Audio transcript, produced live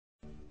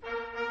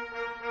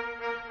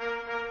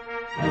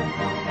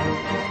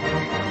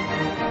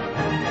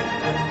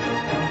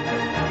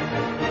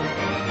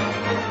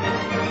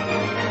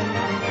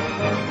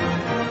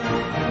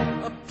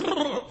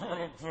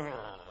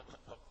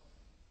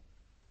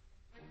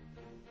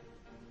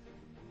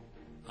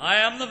I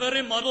am the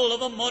very model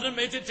of a modern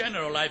major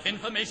general. I've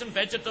information,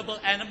 vegetable,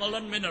 animal,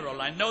 and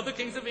mineral. I know the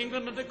kings of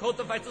England and decode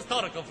the facts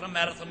historical from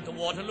Marathon to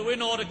Waterloo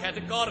in order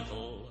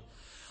categorical.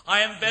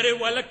 I am very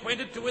well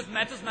acquainted too with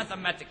matters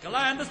mathematical.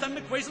 I understand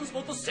equations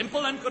both the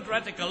simple and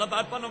quadratical.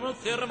 About polynomial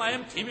theorem I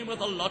am teeming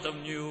with a lot of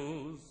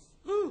news.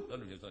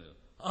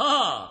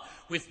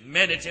 With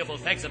many cheerful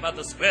facts about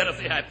the square of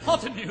the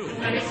hypotenuse.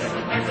 Many cheerful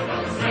facts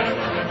about the square of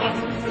the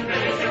hypotenuse.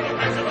 Many cheerful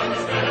facts about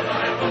the square of the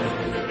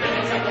hypotenuse.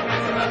 Many cheerful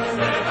facts about the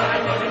square of the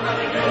hypotenuse.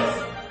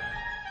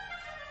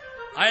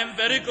 I am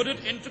very good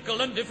at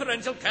integral and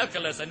differential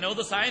calculus. I know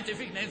the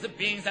scientific names of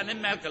beings and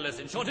animalculus.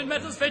 In short, in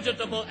matters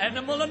vegetable,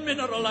 animal, and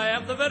mineral, I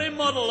am the very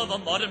model of a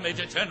modern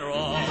major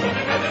general.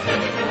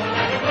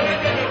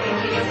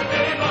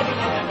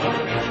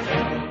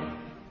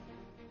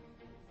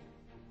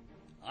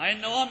 I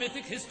know our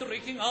mythic history,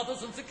 King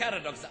Arthur's and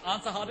Sicaradox. The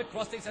answer hard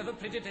acrostics have a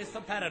pretty taste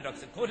for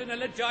paradox. In court in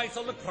elegiacs,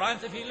 all the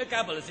crimes of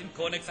Heliogabalus. In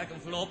Cornix, I can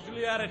flow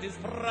peculiarities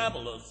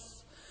parabolous.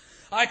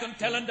 I can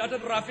tell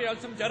undoubted Raphael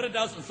some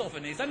Derrida's and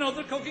Sophones. I know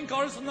the croaking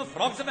chorus from the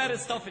frogs of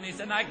Aristophanes,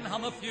 and I can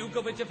hum a fugue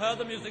of which I've heard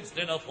the music's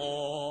dinner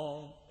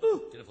for.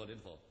 Dinner for.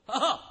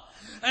 Ha-ha!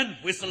 And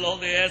whistle all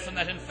the airs from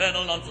that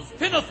infernal nonsense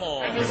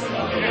pinafore. And whistle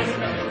all the airs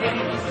from that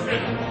infernal nonsense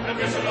pinafore. And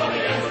whistle all the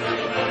airs from that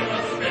infernal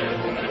nonsense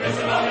pinafore. And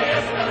whistle all the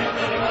airs from that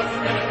infernal nonsense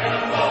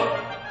pinafore.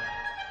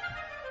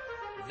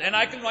 Then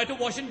I can write a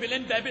washing bill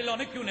in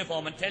Babylonic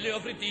uniform and tell you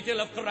every detail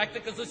of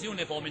Caractacus'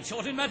 uniform. In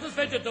short, in matters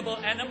vegetable,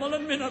 animal,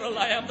 and mineral,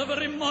 I am the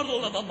very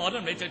model of a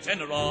modern major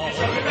general. In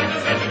short, in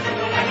matters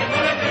vegetable, animal,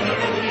 and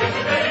mineral, he is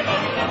the very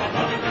model of a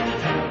modern major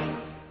general.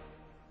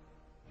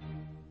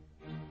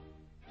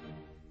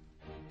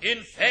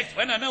 In fact,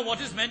 when I know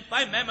what is meant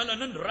by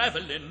mammalian and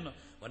ravelin,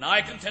 when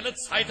I can tell at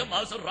sight a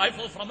mouse a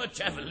rifle from a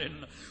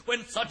javelin,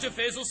 when such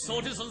affairs of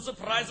sorties and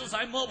surprises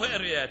I'm more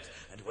wary at,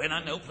 and when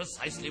I know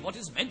precisely what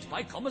is meant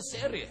by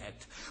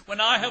commissariat, when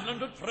I have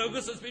learned what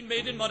progress has been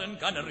made in modern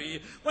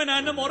gunnery, when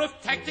I know more of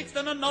tactics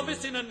than a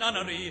novice in a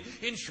nunnery,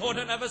 in short,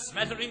 I have a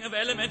smattering of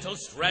elemental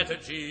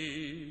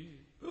strategy.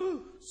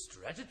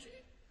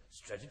 Strategy?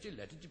 Strategy,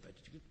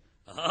 strategy.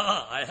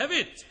 I have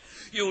it.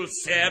 You'll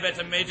say a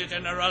better Major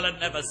General and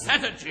never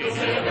strategy. You'll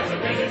say a better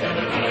Major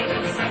General and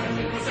never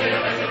strategy. You'll say a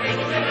better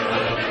Major General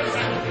and never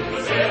strategy.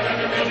 You'll say a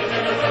better Major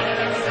General and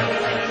never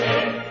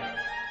strategy.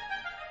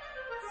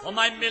 For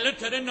my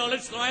military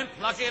knowledge, though I am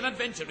plucky and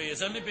adventurous,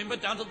 has only been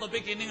but down to the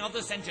beginning of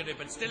the century,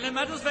 but still in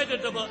matters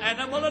vegetable,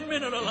 animal, and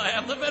mineral, I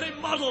am the very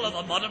model of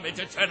a modern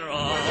Major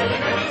General.